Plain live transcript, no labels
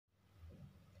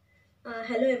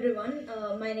Hello everyone,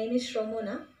 my name is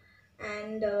Shromona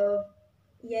and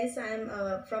yes, I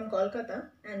am from Kolkata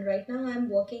and right now I am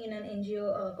working in an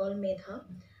NGO called Medha.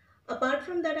 Apart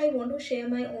from that, I want to share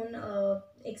my own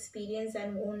experience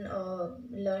and own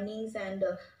learnings and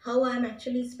how I am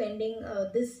actually spending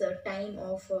this time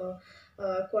of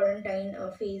quarantine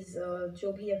phase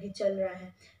जो भी अभी चल रहा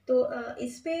है। तो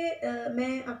इस पे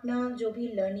मैं अपना जो भी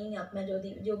लर्निंग अपना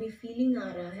जो भी फीलिंग आ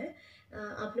रहा है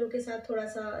आप लोगों के साथ थोड़ा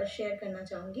सा शेयर करना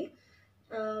चाहूँगी।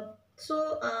 सो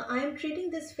I am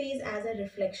treating this phase as a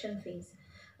reflection phase.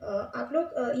 आप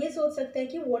लोग ये सोच सकते हैं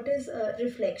कि व्हाट इज़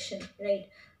रिफ्लेक्शन, राइट।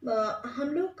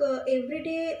 हम लोग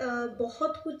एवरीडे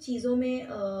बहुत कुछ चीज़ों में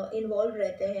इन्वॉल्व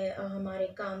रहते हैं हमारे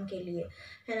काम के लिए,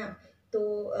 है ना। तो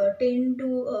 10 to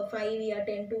 5 या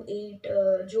 10 to 8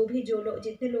 जो लोग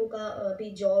जितने लोगों का भी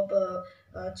जॉब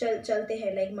चलते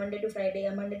हैं, लाइक मंडे टू फ्राइडे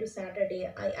या Monday to Saturday,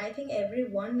 I think every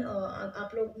one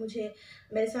आप लोग मुझे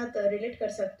मेरे साथ रिलेट कर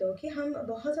सकते हो कि हम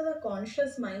बहुत ज़्यादा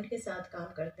कॉन्शियस माइंड के साथ काम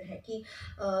करते हैं कि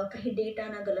कहीं डेटा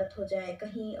ना गलत हो जाए,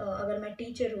 कहीं अगर मैं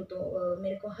टीचर हूँ तो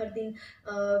मेरे को हर दिन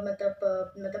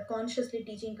मतलब कॉन्शियसली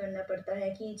टीचिंग करना पड़ता है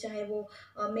कि चाहे वो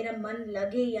मेरा मन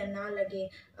लगे या ना लगे,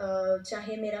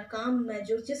 चाहे मेरा काम मैं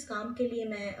जो जिस काम के लिए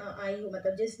मैं आई हूँ,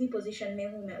 मतलब जिस भी पोजीशन में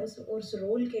हूँ मैं उस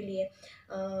रोल के लिए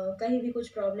कहीं भी कुछ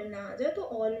प्रॉब्लम ना आ जाए, तो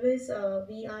always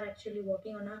we are actually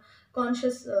working on a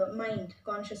conscious mind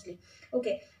consciously.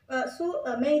 Okay,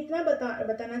 सो मैं इतना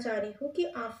बताना चाह रही हूँ कि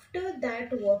after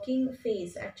that working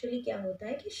phase actually क्या होता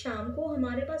है कि शाम को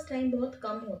हमारे पास टाइम बहुत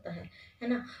कम होता है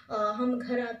ना। हम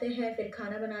घर आते हैं, फिर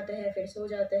खाना बनाते हैं, फिर सो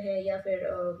जाते हैं या फिर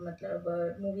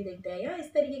मतलब मूवी देखते हैं या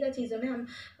इस तरीके का चीज़ों में हम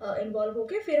इन्वॉल्व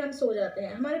होके फिर हम सो जाते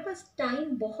हैं। हमारे पास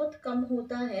टाइम बहुत कम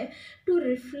होता है to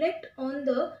reflect on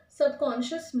the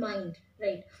subconscious mind,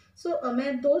 right. सो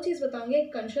मैं दो चीज़ बताऊंगी,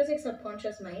 एक कॉन्शियस एक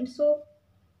subconscious mind. So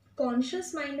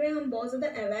conscious mind में हम बहुत ज़्यादा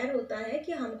अवेयर होता है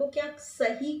कि हमको क्या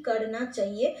सही करना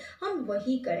चाहिए, हम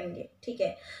वही करेंगे, ठीक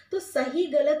है। तो सही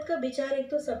गलत का विचार एक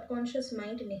तो सबकॉन्शियस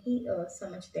माइंड नहीं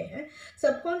समझते हैं।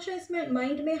 सबकॉन्शियस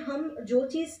माइंड में हम जो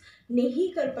चीज़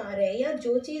नहीं कर पा रहे हैं या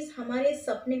जो चीज़ हमारे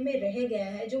सपने में रह गया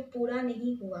है, जो पूरा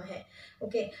नहीं हुआ है,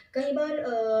 ओके। कई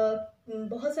बार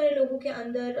बहुत सारे लोगों के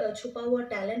अंदर छुपा हुआ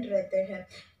टैलेंट रहते हैं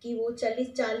कि वो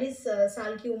 40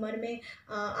 साल की उम्र में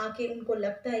आके उनको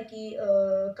लगता है कि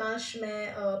काश मैं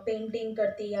पेंटिंग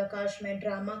करती या काश मैं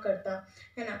ड्रामा करता,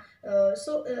 है ना।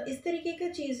 सो इस तरीके के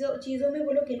चीज़ों में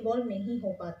वो लोग इन्वॉल्व नहीं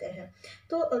हो पाते हैं।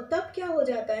 तो तब क्या हो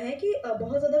जाता है कि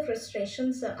बहुत ज़्यादा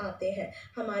फ्रस्ट्रेशंस आते हैं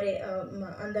हमारे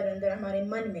अंदर अंदर हमारे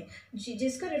मन में,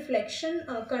 जिसका रिफ्लेक्शन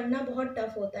करना बहुत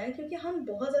टफ होता है क्योंकि हम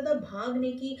बहुत ज़्यादा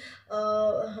भागने की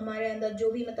हमारे अंदर जो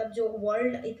भी मतलब जो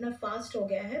वर्ल्ड इतना फास्ट हो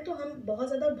गया है, तो हम बहुत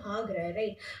ज़्यादा भाग रहे हैं,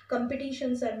 right.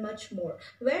 Competitions are much more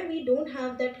where we don't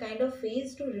have that kind of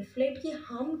phase two reflect कि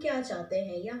हम क्या चाहते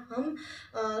हैं या हम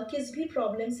किस भी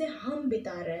प्रॉब्लम से हम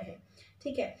बिता रहे हैं,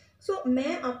 ठीक है। सो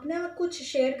मैं अपना कुछ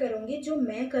शेयर करूंगी जो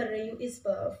मैं कर रही हूँ इस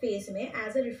फेज में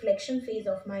as a reflection phase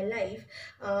of my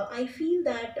life. I feel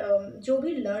that जो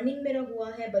भी लर्निंग मेरा हुआ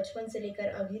है बचपन से लेकर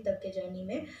अभी तक के जर्नी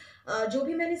में, जो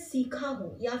भी मैंने सीखा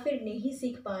हूँ या फिर नहीं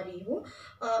सीख पा रही हूँ,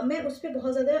 मैं उस पर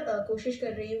बहुत ज़्यादा कोशिश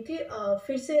कर रही हूँ कि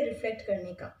फिर से रिफ्लेक्ट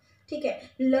करने का, ठीक है।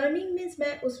 लर्निंग मीन्स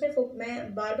मैं उसमें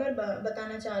मैं बार बार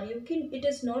बताना चाह रही हूँ कि it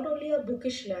is not only a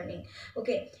bookish learning,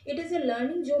 okay. It is a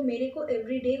learning जो मेरे को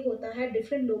एवरी डे होता है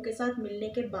डिफरेंट लोग के साथ मिलने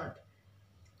के बाद।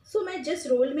 मैं जिस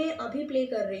रोल में अभी प्ले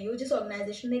कर रही हूँ, जिस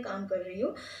ऑर्गेनाइजेशन में काम कर रही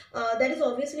हूँ, that is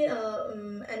obviously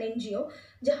an NGO,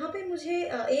 जहाँ पे मुझे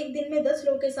एक दिन में 10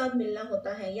 लोग के साथ मिलना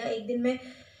होता है या एक दिन में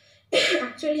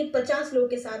एक्चुअली 50 लोगों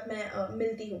के साथ मैं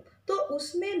मिलती हूँ। तो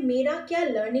उसमें मेरा क्या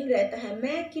लर्निंग रहता है,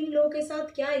 मैं किन लोगों के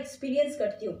साथ क्या एक्सपीरियंस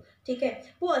करती हूँ, ठीक है।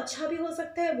 वो अच्छा भी हो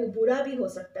सकता है, वो बुरा भी हो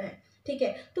सकता है, ठीक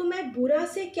है। तो मैं बुरा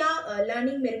से क्या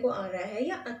लर्निंग मेरे को आ रहा है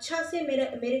या अच्छा से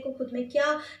मेरे को खुद में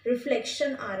क्या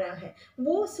रिफ्लेक्शन आ रहा है,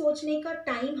 वो सोचने का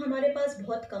टाइम हमारे पास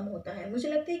बहुत कम होता है। मुझे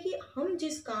लगता है कि हम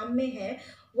जिस काम में हैं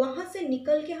वहाँ से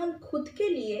निकल के हम खुद के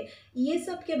लिए ये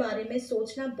सब के बारे में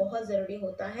सोचना बहुत ज़रूरी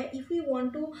होता है, if you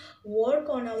want to work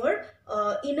on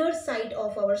our inner side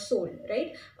of our soul,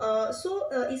 right.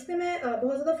 सो इसमें मैं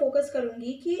बहुत ज़्यादा फोकस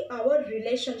करूँगी कि our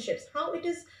relationships how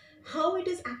it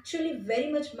is actually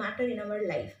very much matter in our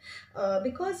life,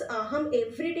 because हम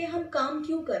एवरी डे हम काम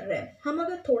क्यों कर रहे हैं। हम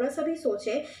अगर थोड़ा सा भी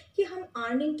सोचें कि हम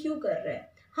अर्निंग क्यों कर रहे हैं,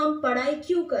 हम पढ़ाई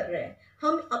क्यों कर रहे हैं,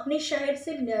 हम अपने शहर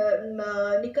से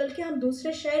निकल के हम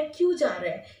दूसरे शहर क्यों जा रहे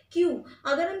हैं, क्यों?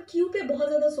 अगर हम क्यों पे बहुत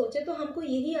ज़्यादा सोचें तो हमको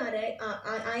यही आ रहा है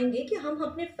आएँगे कि हम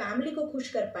अपने फैमिली को खुश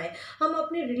कर पाएँ, हम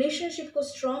अपने रिलेशनशिप को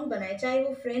स्ट्रॉन्ग बनाएँ, चाहे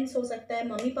वो फ्रेंड्स हो सकता है,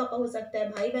 मम्मी-पापा हो सकता है,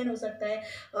 भाई-बहन हो सकता है,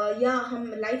 या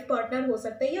हम लाइफ पार्टनर हो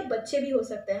सकते हैं या बच्चे भी हो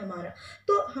सकते हैं हमारा।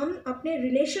 तो हम अपने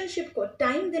रिलेशनशिप को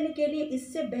टाइम देने के लिए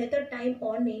इससे बेहतर टाइम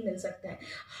और नहीं मिल सकता है।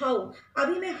 हाउ?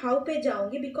 अभी मैं हाउ पे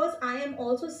जाऊँगी because I am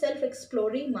also self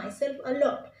exploring my self a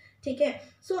lot. ठीक है?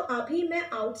 सो अभी मैं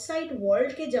आउटसाइड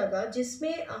वर्ल्ड की जगह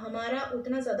जिसमें हमारा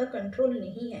उतना ज़्यादा कंट्रोल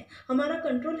नहीं है, हमारा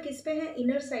कंट्रोल किस पे है?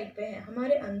 इनर साइड पे है,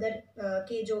 हमारे अंदर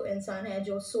के जो इंसान है,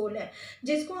 जो सोल है,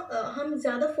 जिसको हम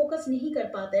ज़्यादा फोकस नहीं कर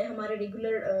पाते हैं हमारे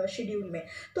रेगुलर शेड्यूल में।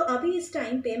 तो अभी इस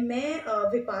टाइम पे मैं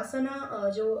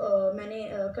विपासना जो मैंने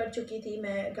कर चुकी थी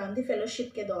मैं गांधी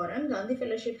फेलोशिप के दौरान। Gandhi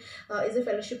fellowship is a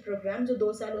fellowship programme जो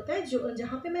 2 साल होता है, जो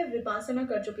जहाँ पे मैं विपासना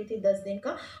कर चुकी थी 10 दिन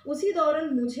का। उसी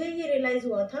दौरान मुझे ये रियलाइज़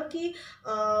हुआ था कि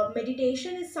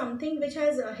meditation is something which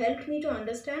has helped me to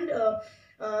understand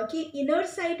कि इनर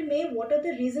साइड में what are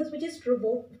the reasons which is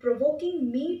provoking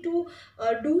me to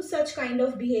do such kind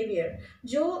of behaviour,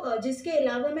 जो जिसके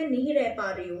अलावा मैं नहीं रह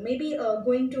पा रही हूँ। मे बी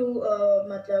गोइंग टू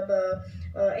मतलब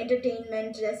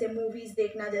एंटरटेनमेंट, जैसे मूवीज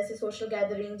देखना, जैसे सोशल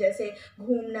गैदरिंग, जैसे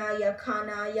घूमना या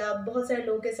खाना, या बहुत सारे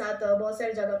लोगों के साथ बहुत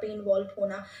सारी जगह पे इन्वॉल्व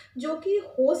होना, जो कि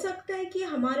हो सकता है कि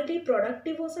हमारे लिए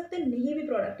प्रोडक्टिव हो सकता है, नहीं भी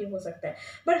प्रोडक्टिव हो सकता है।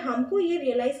 बट हमको ये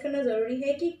रियलाइज करना जरूरी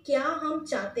है कि क्या हम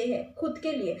चाहते हैं खुद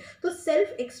के लिए। तो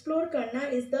सेल्फ एक्सप्लोर करना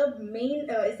is the main,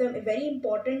 is the very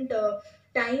important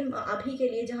time अभी के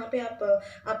लिए, जहाँ पे आप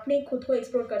अपने खुद को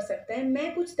एक्सप्लोर कर सकते हैं।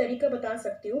 मैं कुछ तरीका बता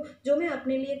सकती हूँ जो मैं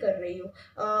अपने लिए कर रही हूँ,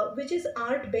 which is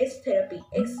art based therapy,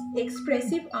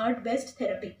 expressive art based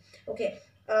therapy. Okay,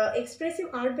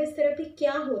 expressive art based therapy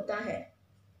क्या होता है?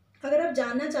 अगर आप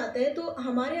जानना चाहते हैं तो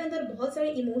हमारे अंदर बहुत सारे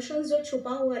इमोशंस जो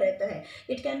छुपा हुआ रहता है।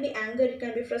 It can be anger, it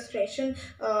can be frustration,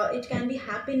 it can be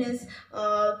happiness,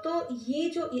 तो ये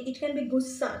जो इट कैन बी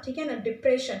गुस्सा, ठीक है ना,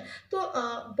 डिप्रेशन। तो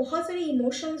बहुत सारे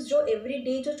इमोशंस जो एवरी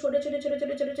डे जो छोटे छोटे छोटे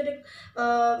छोटे छोटे छोटे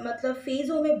मतलब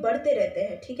फेजों में बढ़ते रहते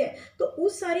हैं, ठीक है। तो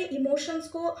उस सारे इमोशंस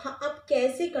को आप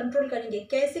कैसे कंट्रोल करेंगे,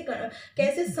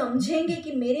 कैसे समझेंगे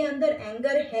कि मेरे अंदर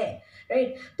एंगर है,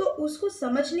 राइट? तो उसको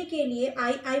समझने के लिए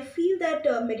I feel that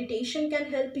meditation can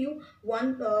help you,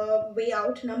 one way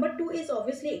out. Number two is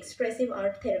obviously expressive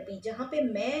art therapy, जहाँ पे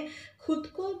मैं खुद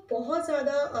को बहुत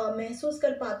ज़्यादा महसूस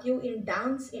कर पाती हूँ इन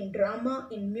dance, in drama,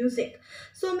 in music.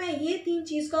 सो मैं ये 3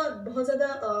 चीज़ का बहुत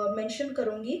ज़्यादा मेंशन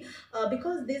करूँगी,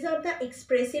 because this are the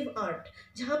expressive art,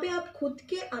 जहाँ पे आप खुद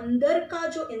के अंदर का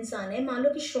जो इंसान है, मान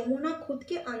लो कि श्रोमोना खुद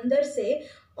के अंदर से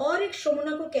और एक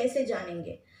श्रोमोना को कैसे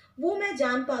जानेंगे, वो मैं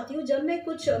जान पाती हूँ जब मैं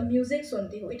कुछ म्यूजिक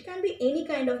सुनती हूँ। It can be any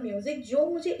kind of music जो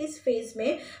मुझे इस फेज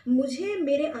में मुझे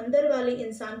मेरे अंदर वाले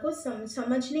इंसान को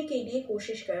समझने के लिए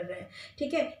कोशिश कर रहे हैं,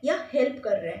 ठीक है, या हेल्प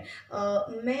कर रहे हैं।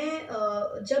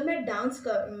 जब मैं डांस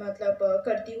कर मतलब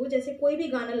करती हूँ, जैसे कोई भी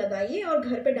गाना लगाइए और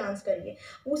घर पे डांस करिए,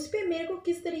 उस पर मेरे को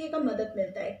किस तरीके का मदद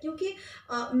मिलता है, क्योंकि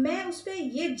मैं उस पर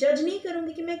ये जज नहीं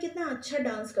करूँगी कि मैं कितना अच्छा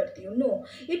डांस करती हूँ। No,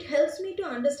 it helps me to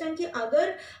understand कि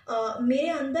अगर मेरे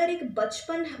अंदर एक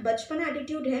बचपन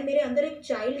एटीट्यूड है, मेरे अंदर एक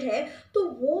चाइल्ड है, तो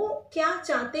वो क्या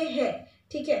चाहते हैं,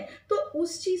 ठीक है। तो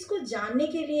उस चीज को जानने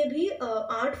के लिए भी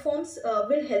art forms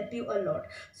will help you a lot.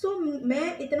 सो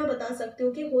मैं इतना बता सकती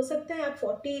हूँ कि हो सकता है आप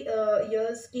 40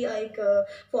 इयर्स की एक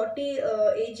 40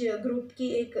 एज ग्रुप की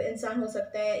एक इंसान हो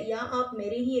सकता है, या आप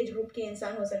मेरे ही एज ग्रुप के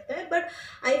इंसान हो सकता है। बट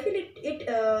आई फील इट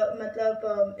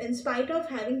मतलब in spite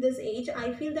of having this as,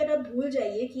 I feel that आप भूल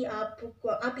जाइए कि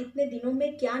आप इतने दिनों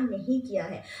में क्या नहीं किया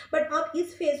है। बट आप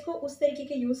इस फेज को उस तरीके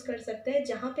के यूज कर सकते हैं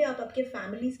जहाँ पे आप आपके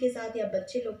फैमिलीज के साथ या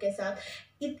बच्चे लोग के साथ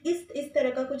इस तरह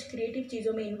का कुछ क्रिएटिव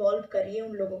चीज़ों में इन्वॉल्व करिए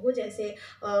उन लोगों को, जैसे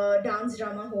डांस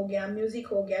ड्रामा हो गया, म्यूजिक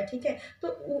हो गया, ठीक है।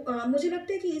 तो मुझे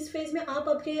लगता है कि इस फेज में आप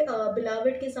आपके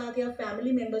बिलावेड के साथ या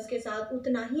फैमिली मेम्बर्स के साथ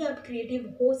उतना ही आप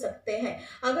क्रिएटिव हो सकते हैं,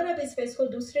 अगर आप इस फेज को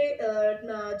दूसरे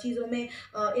चीज़ों में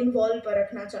इन्वॉल्व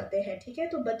रखना चाहते हैं, ठीक है।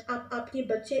 तो आप आपके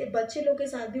बच्चे बच्चे लोग के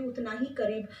साथ भी उतना ही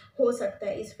करीब हो सकता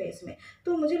है इस फेज में।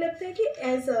 तो मुझे लगता है कि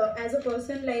as a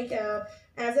person, like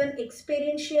as an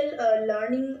experiential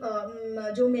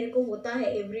learning जो मेरे को होता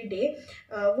है एवरी डे,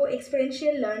 वो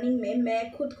एक्सपीरियंशियल लर्निंग में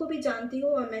मैं खुद को भी जानती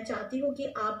हूँ, और मैं चाहती हूँ कि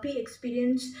आप भी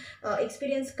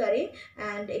एक्सपीरियंस करें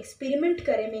एंड एक्सपेरिमेंट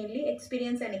करें, mainly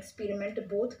experience and experiment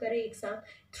both करें एक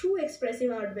साथ, through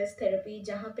expressive art based therapy,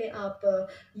 जहाँ पे आप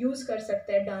यूज़ कर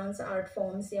सकते हैं डांस आर्ट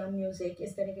फॉर्म्स या म्यूजिक,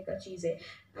 इस तरीके का चीज़ें।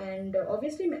 एंड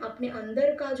ऑब्वियसली अपने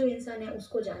अंदर का जो इंसान है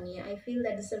उसको जानिए। I feel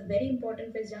that is a very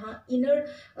important phase, जहाँ inner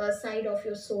side of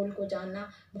your soul को जानना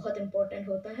बहुत इंपॉर्टेंट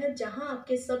होता है, जहाँ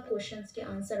आपके सब क्वेश्चंस के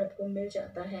आंसर आपको मिल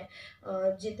जाता है,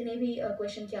 जितने भी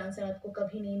क्वेश्चन के आंसर आपको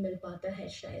कभी नहीं मिल पाता है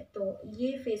शायद। तो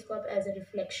ये फेज को आप as a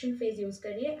reflection phase use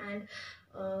करिए, and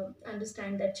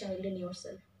understand that child in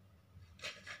yourself.